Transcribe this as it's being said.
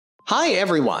Hi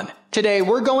everyone! Today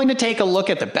we're going to take a look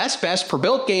at the best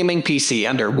prebuilt gaming PC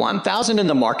under $1,000 in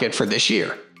the market for this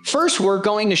year. First, we're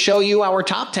going to show you our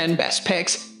top 10 best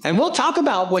picks, and we'll talk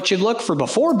about what you look for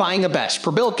before buying a best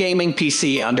prebuilt gaming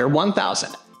PC under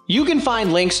 $1,000. You can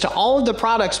find links to all of the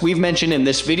products we've mentioned in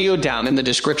this video down in the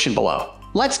description below.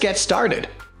 Let's get started.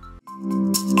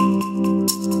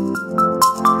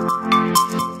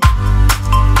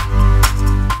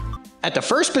 At the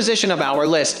first position of our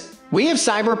list, we have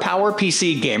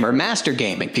CyberPowerPC Gamer Master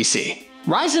Gaming PC.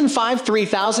 Ryzen 5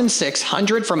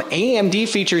 3600 from AMD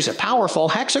features a powerful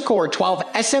hexa-core 12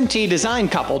 SMT design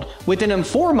coupled with an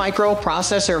M4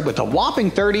 microprocessor with a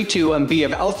whopping 32 MB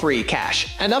of L3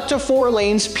 cache and up to 4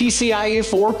 lanes PCIe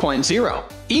 4.0.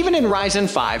 Even in Ryzen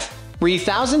 5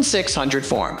 3600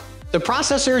 form, the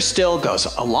processor still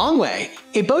goes a long way.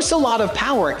 It boasts a lot of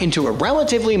power into a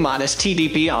relatively modest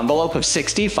TDP envelope of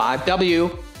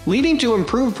 65W, leading to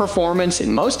improved performance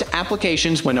in most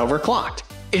applications when overclocked.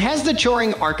 It has the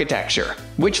Turing architecture,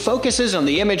 which focuses on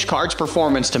the image card's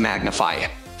performance to magnify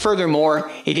it. Furthermore,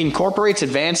 it incorporates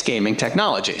advanced gaming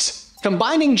technologies,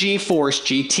 combining GeForce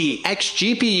GTX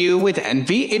GPU with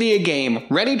NVIDIA Game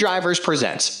Ready drivers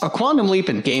presents a quantum leap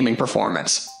in gaming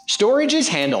performance. Storage is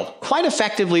handled quite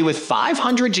effectively with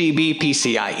 500 GB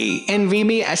PCIe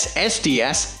NVMe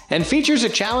SSDs and features a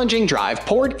challenging drive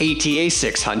port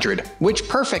ATA600, which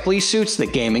perfectly suits the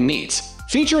gaming needs.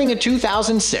 Featuring a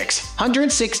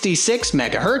 2666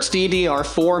 MHz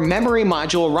DDR4 memory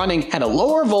module running at a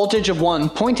lower voltage of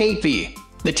 1.8 V.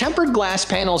 The tempered glass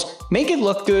panels make it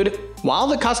look good, while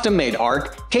the custom-made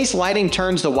ARC case lighting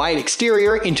turns the white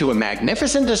exterior into a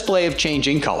magnificent display of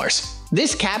changing colors.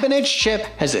 This cabinet chip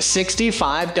has a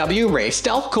 65W Ray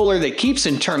stealth cooler that keeps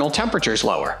internal temperatures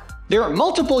lower. There are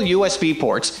multiple USB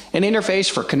ports, an interface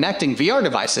for connecting VR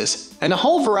devices, and a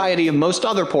whole variety of most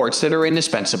other ports that are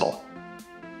indispensable.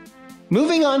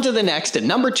 Moving on to the next at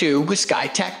number 2 with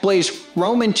SkyTech Blaze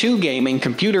Roman 2 Gaming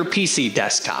Computer PC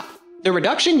Desktop. The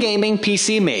reduction gaming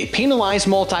PC may penalize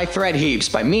multi-thread heaps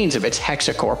by means of its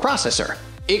hexa-core processor.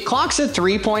 It clocks at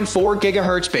 3.4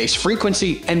 GHz base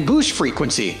frequency and boost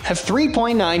frequency of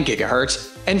 3.9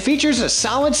 GHz and features a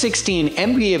solid 16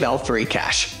 MB of L3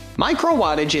 cache. Micro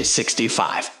wattage is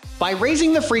 65. By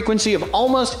raising the frequency of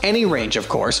almost any range, of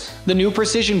course, the new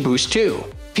Precision Boost 2,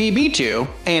 PB2,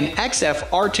 and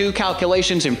XFR2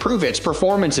 calculations improve its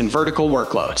performance in vertical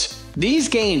workloads. These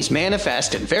gains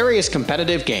manifest in various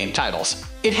competitive game titles.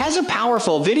 It has a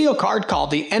powerful video card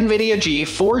called the NVIDIA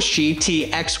GeForce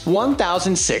GTX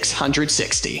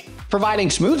 1660, providing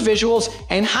smooth visuals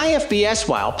and high FPS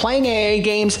while playing AA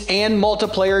games and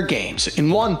multiplayer games in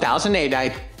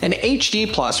 1080p and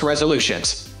HD+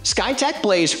 resolutions. SkyTech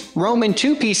Blaze Roman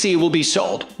 2 PC will be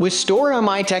sold with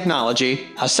StoreMI technology,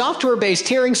 a software-based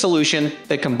tiering solution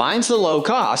that combines the low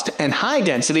cost and high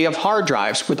density of hard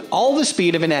drives with all the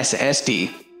speed of an SSD,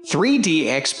 3D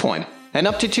X-Point, and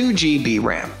up to 2 GB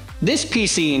RAM. This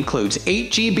PC includes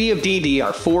 8 GB of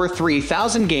DDR4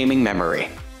 3000 gaming memory.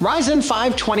 Ryzen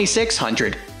 5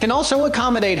 2600 can also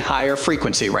accommodate higher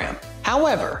frequency RAM.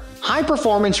 However, high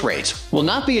performance rates will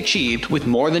not be achieved with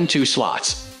more than 2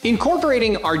 slots.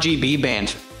 Incorporating RGB band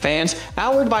fans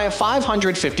powered by a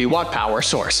 550-watt power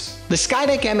source, the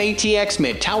SkyTech MATX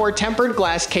mid-tower tempered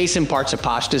glass case imparts a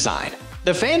posh design.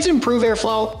 The fans improve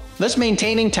airflow, thus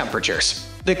maintaining temperatures.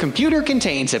 The computer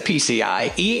contains a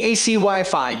PCIe AC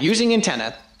Wi-Fi using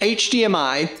antenna,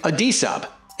 HDMI, a D-sub,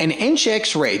 an inch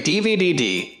X-ray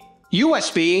DVD,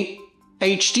 USB,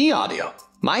 HD audio,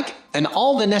 mic, and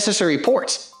all the necessary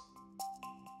ports.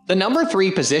 The number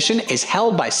 3 position is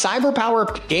held by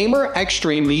CyberPower Gamer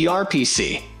Xtreme VR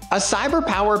PC, a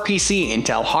CyberPowerPC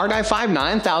Intel Hard i5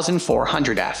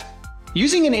 9400F,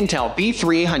 using an Intel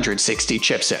B360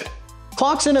 chipset.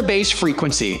 Clocks in a base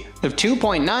frequency of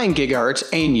 2.9 GHz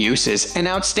and uses an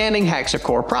outstanding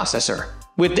hexa-core processor.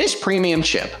 With this premium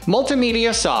chip,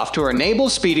 multimedia software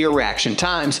enables speedier reaction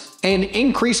times and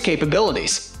increased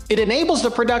capabilities. It enables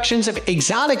the productions of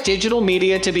exotic digital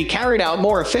media to be carried out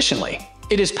more efficiently.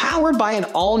 It is powered by an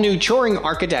all-new Turing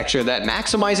architecture that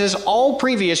maximizes all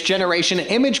previous generation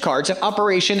image cards in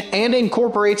operation and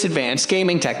incorporates advanced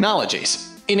gaming technologies.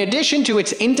 In addition to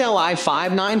its Intel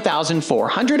i5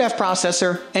 9400F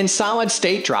processor and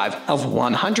solid-state drive of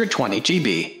 120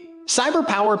 GB,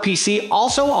 CyberPowerPC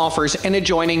also offers an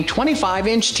adjoining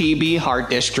 25-inch TB hard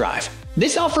disk drive.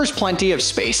 This offers plenty of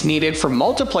space needed for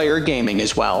multiplayer gaming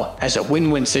as well as a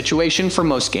win-win situation for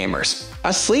most gamers.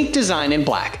 A sleek design in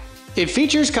black. It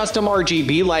features custom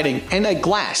RGB lighting and a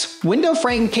glass window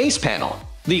frame case panel.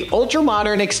 The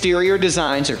ultra-modern exterior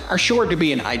designs are sure to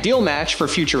be an ideal match for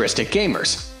futuristic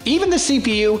gamers. Even the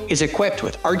CPU is equipped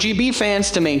with RGB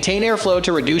fans to maintain airflow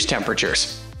to reduce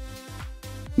temperatures.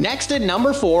 Next at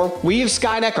number 4, we have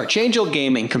SkyTech Archangel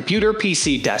Gaming Computer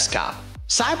PC Desktop.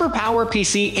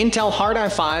 CyberPowerPC Intel Hard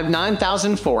i5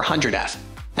 9400F.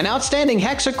 An outstanding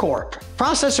hexa-core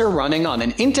processor running on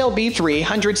an Intel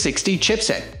B360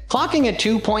 chipset, clocking at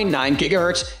 2.9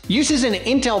 GHz, uses an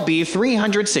Intel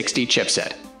B360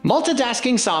 chipset.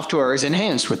 Multitasking software is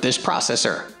enhanced with this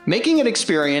processor, making it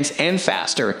experience and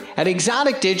faster at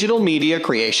exotic digital media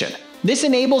creation. This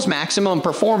enables maximum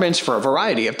performance for a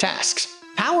variety of tasks.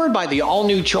 Powered by the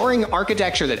all-new Turing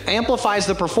architecture that amplifies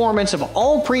the performance of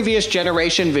all previous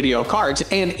generation video cards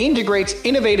and integrates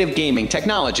innovative gaming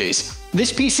technologies,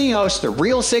 this PC hosts the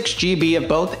real 6GB of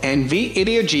both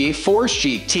NVIDIA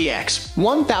GeForce GTX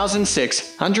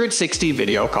 1660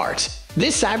 video cards.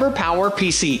 This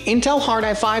CyberPowerPC Intel Hard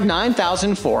i5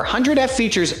 9400F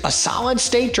features a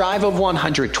solid-state drive of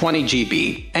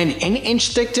 120GB and an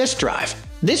inch-thick disk drive.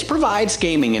 This provides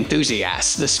gaming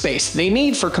enthusiasts the space they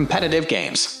need for competitive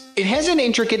games. It has an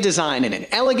intricate design and an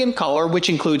elegant color which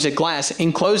includes a glass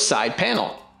enclosed side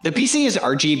panel. The PC is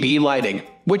RGB lighting,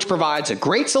 which provides a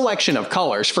great selection of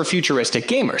colors for futuristic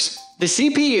gamers. The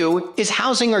CPU is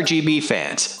housing RGB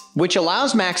fans, which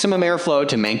allows maximum airflow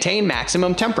to maintain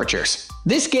maximum temperatures.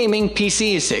 This gaming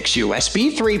PC is 6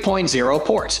 USB 3.0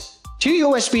 ports, 2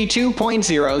 USB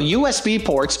 2.0 USB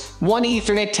ports, 1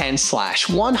 Ethernet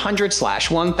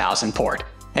 10/100/1000 port,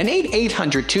 and 8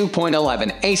 800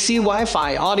 2.11 AC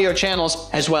Wi-Fi audio channels,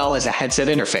 as well as a headset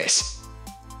interface.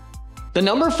 The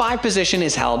number 5 position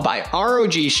is held by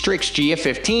ROG Strix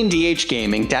GF15DH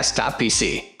Gaming Desktop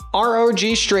PC.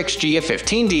 ROG Strix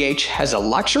GF15DH has a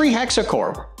luxury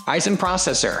hexa-core Ryzen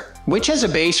processor, which has a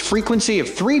base frequency of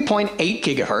 3.8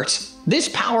 GHz. This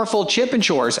powerful chip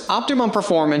ensures optimum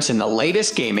performance in the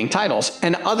latest gaming titles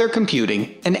and other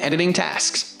computing and editing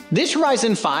tasks. This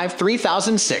Ryzen 5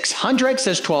 3600X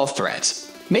has 12 threads,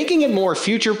 making it more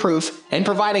future-proof and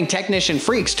providing technician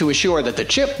freaks to assure that the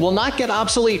chip will not get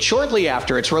obsolete shortly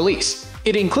after its release.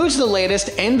 It includes the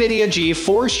latest NVIDIA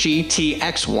GeForce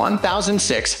GTX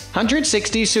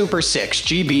 1660 Super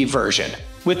 6GB version,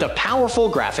 with a powerful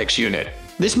graphics unit.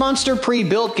 This monster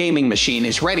pre-built gaming machine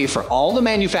is ready for all the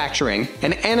manufacturing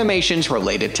and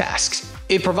animations-related tasks.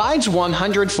 It provides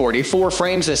 144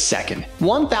 frames a second,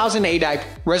 1080p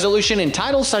resolution in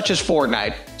titles such as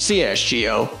Fortnite,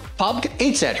 CSGO, PUBG,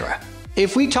 etc.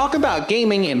 If we talk about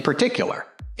gaming in particular,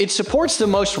 it supports the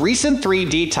most recent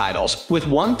 3D titles with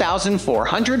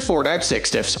 1440x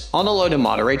 60fps on a low to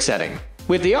moderate setting.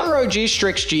 With the ROG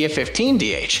Strix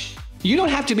GF15DH, you don't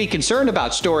have to be concerned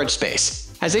about storage space,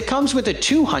 as it comes with a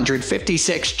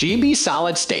 256GB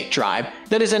solid-state drive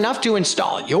that is enough to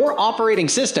install your operating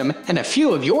system and a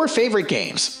few of your favorite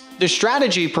games. The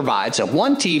strategy provides a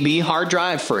 1TB hard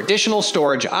drive for additional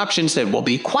storage options that will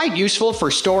be quite useful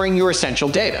for storing your essential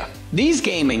data. These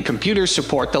gaming computers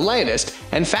support the latest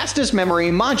and fastest memory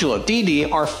module of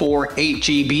DDR4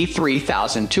 8GB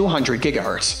 3200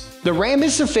 GHz. The RAM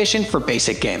is sufficient for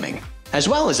basic gaming, as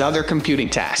well as other computing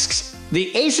tasks.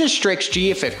 The Asus Strix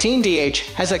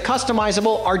GF15DH has a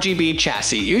customizable RGB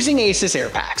chassis using Asus Air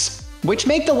Packs, which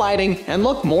make the lighting and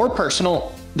look more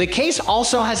personal. The case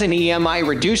also has an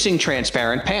EMI-reducing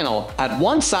transparent panel at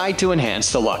one side to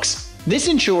enhance the looks. This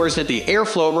ensures that the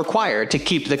airflow required to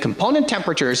keep the component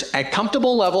temperatures at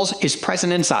comfortable levels is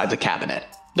present inside the cabinet.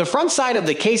 The front side of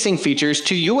the casing features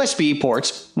 2 USB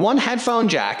ports, 1 headphone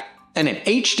jack, and an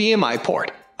HDMI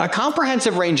port. A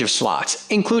comprehensive range of slots,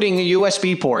 including a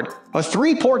USB port, a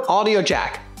 3-port audio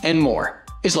jack, and more,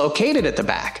 is located at the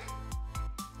back.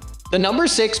 The number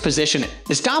 6 position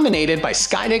is dominated by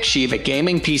SkyTech Shiva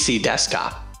Gaming PC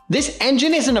Desktop. This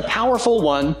engine isn't a powerful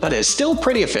one, but is still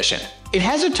pretty efficient. It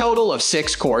has a total of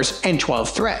 6 cores and 12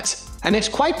 threads, and it's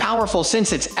quite powerful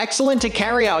since it's excellent to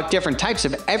carry out different types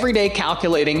of everyday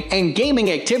calculating and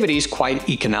gaming activities quite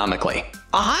economically.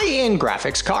 A high-end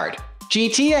graphics card,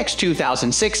 GTX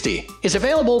 2060, is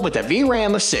available with a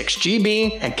VRAM of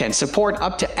 6GB and can support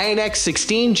up to 8x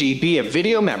 16GB of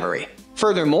video memory.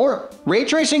 Furthermore, ray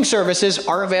tracing services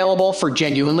are available for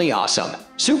genuinely awesome,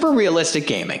 super realistic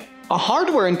gaming. A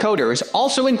hardware encoder is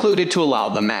also included to allow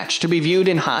the match to be viewed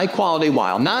in high quality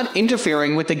while not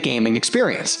interfering with the gaming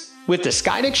experience. With the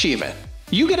SkyTech Shiva,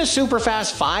 you get a super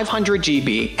fast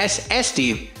 500GB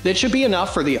SSD that should be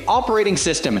enough for the operating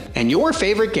system and your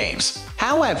favorite games.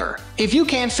 However, if you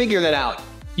can't figure that out,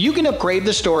 you can upgrade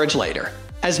the storage later,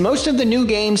 as most of the new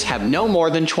games have no more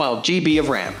than 12GB of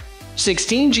RAM.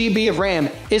 16GB of RAM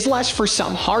is less for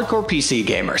some hardcore PC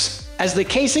gamers, as the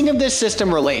casing of this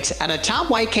system relates at a top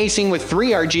white casing with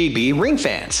 3 RGB ring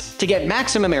fans to get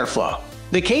maximum airflow.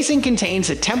 The casing contains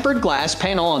a tempered glass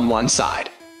panel on one side.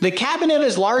 The cabinet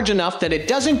is large enough that it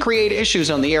doesn't create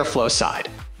issues on the airflow side.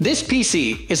 This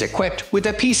PC is equipped with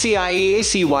a PCIe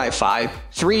AC Wi-Fi,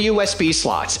 3 USB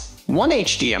slots, 1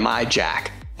 HDMI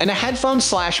jack, and a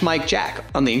headphone/mic jack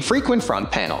on the infrequent front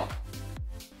panel.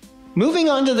 Moving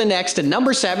on to the next at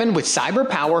number 7 with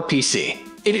CyberPowerPC.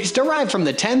 It is derived from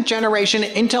the 10th generation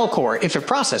Intel Core IFA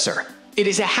processor. It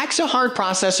is a hexa-hard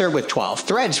processor with 12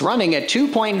 threads running at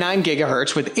 2.9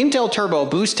 GHz with Intel Turbo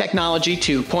Boost Technology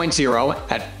 2.0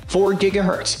 at 4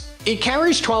 GHz. It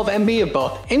carries 12 MB of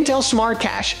both Intel Smart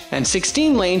Cache and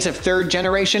 16 lanes of 3rd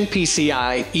generation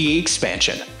PCIe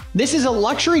expansion. This is a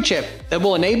luxury chip that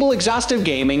will enable exhaustive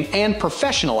gaming and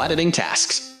professional editing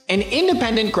tasks. An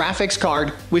independent graphics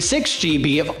card with 6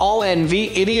 GB of all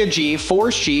NVIDIA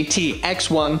GeForce GTX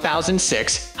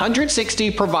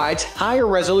 1660 provides higher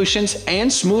resolutions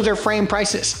and smoother frame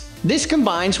prices. This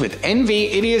combines with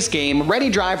NVIDIA's game-ready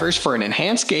drivers for an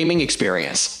enhanced gaming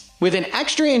experience. With an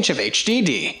extra inch of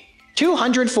HDD,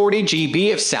 240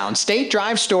 GB of solid-state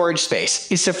drive storage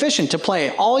space is sufficient to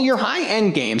play all your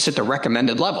high-end games at the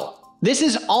recommended level. This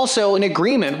is also in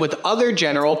agreement with other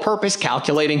general-purpose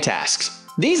calculating tasks.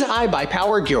 These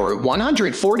iBUYPOWER Guru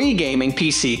 140 gaming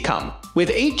PC come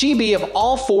with 8 GB of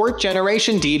all 4th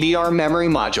generation DDR memory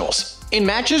modules. In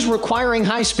matches requiring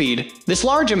high speed, this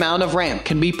large amount of RAM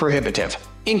can be prohibitive.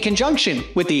 In conjunction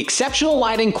with the exceptional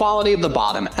lighting quality of the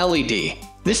bottom LED,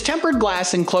 this tempered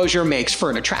glass enclosure makes for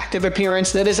an attractive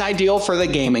appearance that is ideal for the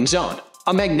gaming zone.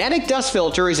 A magnetic dust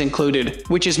filter is included,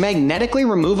 which is magnetically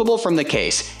removable from the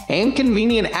case, and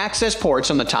convenient access ports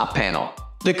on the top panel.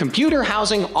 The computer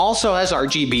housing also has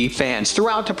RGB fans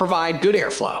throughout to provide good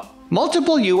airflow.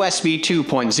 Multiple USB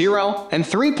 2.0 and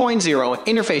 3.0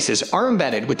 interfaces are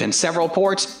embedded within several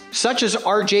ports, such as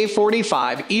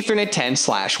RJ45 Ethernet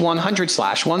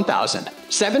 10/100/1000,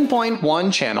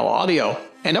 7.1 channel audio,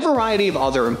 and a variety of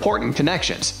other important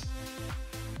connections.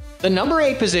 The number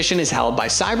 8 position is held by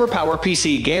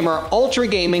CyberPowerPC Gamer Ultra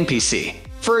Gaming PC.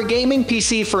 For a gaming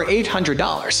PC for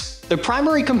 $800, the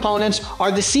primary components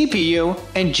are the CPU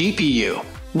and GPU.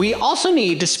 We also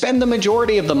need to spend the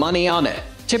majority of the money on it.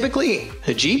 Typically,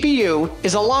 the GPU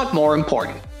is a lot more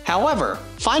important. However,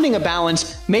 finding a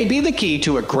balance may be the key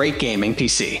to a great gaming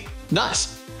PC.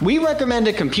 Thus, we recommend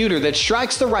a computer that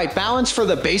strikes the right balance for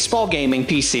the baseball gaming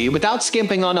PC without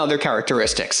skimping on other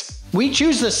characteristics. We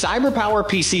choose the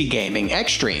CyberPowerPC Gaming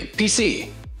Xtreme PC,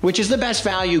 which is the best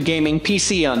value gaming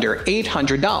PC under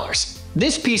 $800.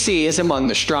 This PC is among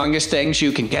the strongest things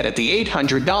you can get at the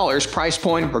 $800 price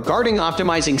point regarding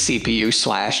optimizing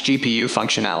CPU/GPU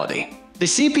functionality. The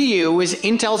CPU is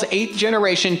Intel's 8th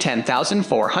generation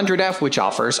 10400F, which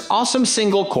offers awesome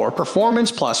single-core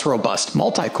performance plus robust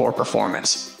multi-core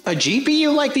performance. A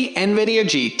GPU like the NVIDIA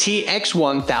GTX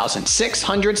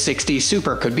 1660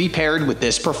 Super could be paired with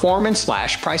this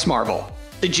performance/price marvel.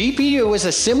 The GPU is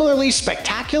a similarly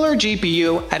spectacular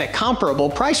GPU at a comparable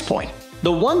price point.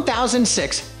 The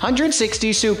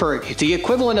 1660 Super is the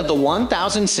equivalent of the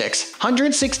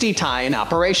 1660 Ti in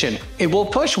operation. It will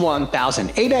push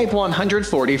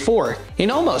 1080x144 in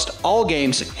almost all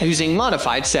games using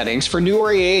modified settings for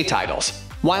newer EA titles.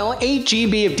 While 8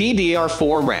 GB of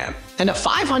DDR4 RAM and a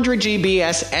 500 GB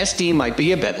SSD might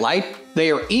be a bit light, they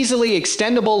are easily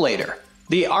extendable later.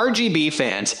 The RGB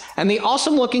fans and the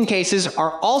awesome-looking cases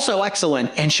are also excellent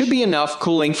and should be enough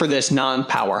cooling for this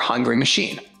non-power-hungry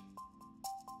machine.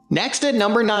 Next at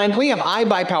number 9, we have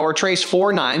iBUYPOWER Trace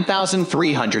 4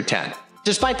 9310.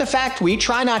 Despite the fact we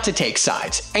try not to take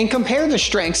sides and compare the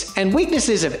strengths and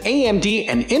weaknesses of AMD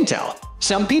and Intel,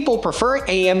 some people prefer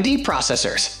AMD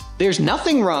processors. There's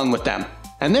nothing wrong with them,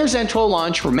 and their Zen 12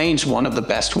 launch remains one of the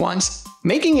best ones,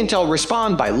 making Intel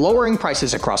respond by lowering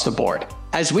prices across the board.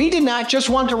 As we did not just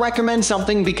want to recommend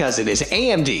something because it is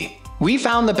AMD, we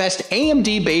found the best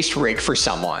AMD-based rig for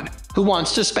someone who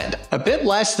wants to spend a bit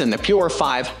less than the pure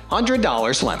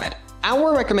 $500 limit.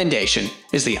 Our recommendation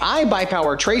is the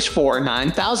iBUYPOWER Trace 4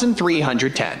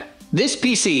 9310. This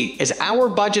PC is our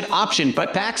budget option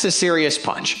but packs a serious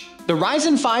punch. The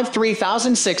Ryzen 5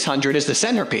 3600 is the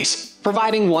centerpiece,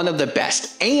 providing one of the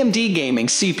best AMD gaming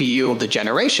CPU of the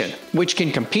generation, which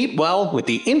can compete well with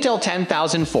the Intel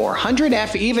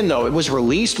 10400F even though it was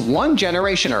released one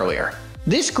generation earlier.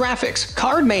 This graphics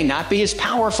card may not be as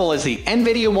powerful as the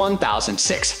NVIDIA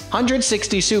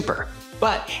 1660 Super,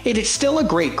 but it is still a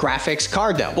great graphics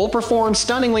card that will perform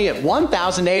stunningly at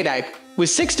 1080 with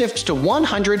 60ths to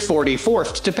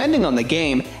 144ths depending on the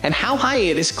game and how high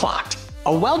it is clocked.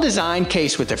 A well-designed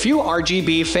case with a few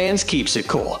RGB fans keeps it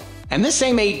cool, and the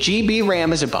same 8 GB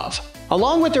RAM as above,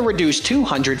 along with a reduced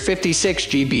 256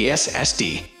 GB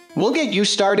SSD. will get you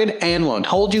started and won't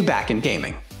hold you back in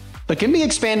gaming, but can be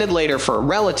expanded later for a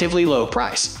relatively low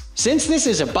price. Since this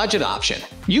is a budget option,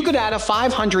 you could add a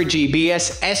 500GB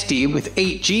SSD with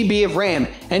 8GB of RAM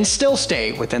and still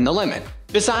stay within the limit.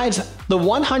 Besides, the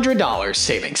 $100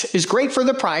 savings is great for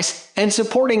the price and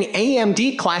supporting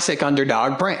AMD classic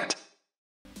underdog brand.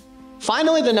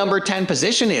 Finally, the number 10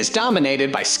 position is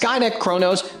dominated by SkyTech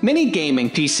Chronos Mini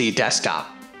Gaming PC Desktop.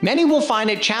 Many will find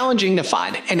it challenging to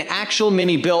find an actual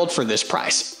mini build for this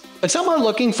price, but some are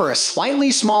looking for a slightly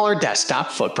smaller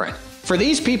desktop footprint. For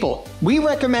these people, we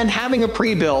recommend having a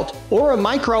pre-built or a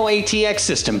micro ATX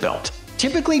system built.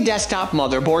 Typically, desktop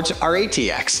motherboards are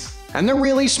ATX, and the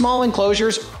really small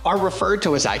enclosures are referred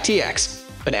to as ITX,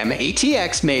 but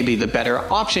MATX may be the better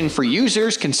option for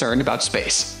users concerned about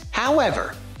space.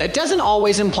 However, that doesn't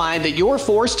always imply that you're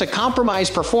forced to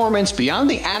compromise performance beyond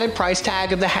the added price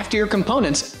tag of the heftier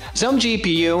components. Some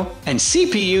GPU and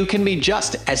CPU can be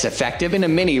just as effective in a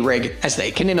mini rig as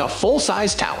they can in a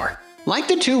full-size tower. Like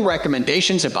the two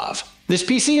recommendations above, this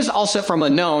PC is also from a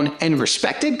known and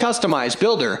respected customized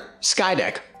builder,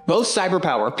 SkyTech, both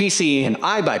CyberPowerPC and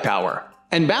iBUYPOWER,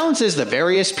 and balances the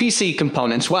various PC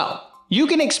components well. You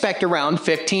can expect around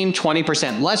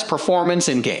 15–20% less performance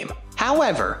in-game.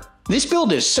 However, this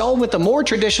build is sold with the more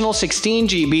traditional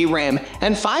 16GB RAM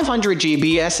and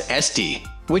 500GB SSD,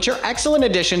 which are excellent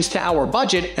additions to our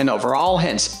budget and overall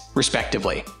hints,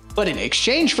 respectively. But in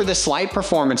exchange for the slight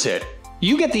performance hit,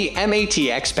 you get the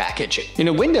MATX package in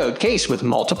a windowed case with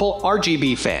multiple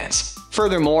RGB fans.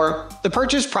 Furthermore, the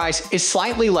purchase price is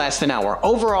slightly less than our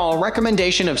overall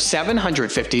recommendation of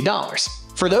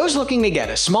 $750. For those looking to get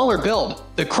a smaller build,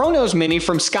 the Chronos Mini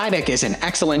from SkyTech is an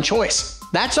excellent choice.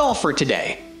 That's all for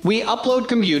today. We upload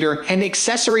computer and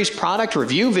accessories product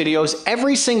review videos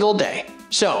every single day,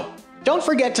 so don't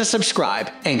forget to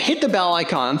subscribe and hit the bell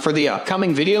icon for the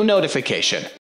upcoming video notification.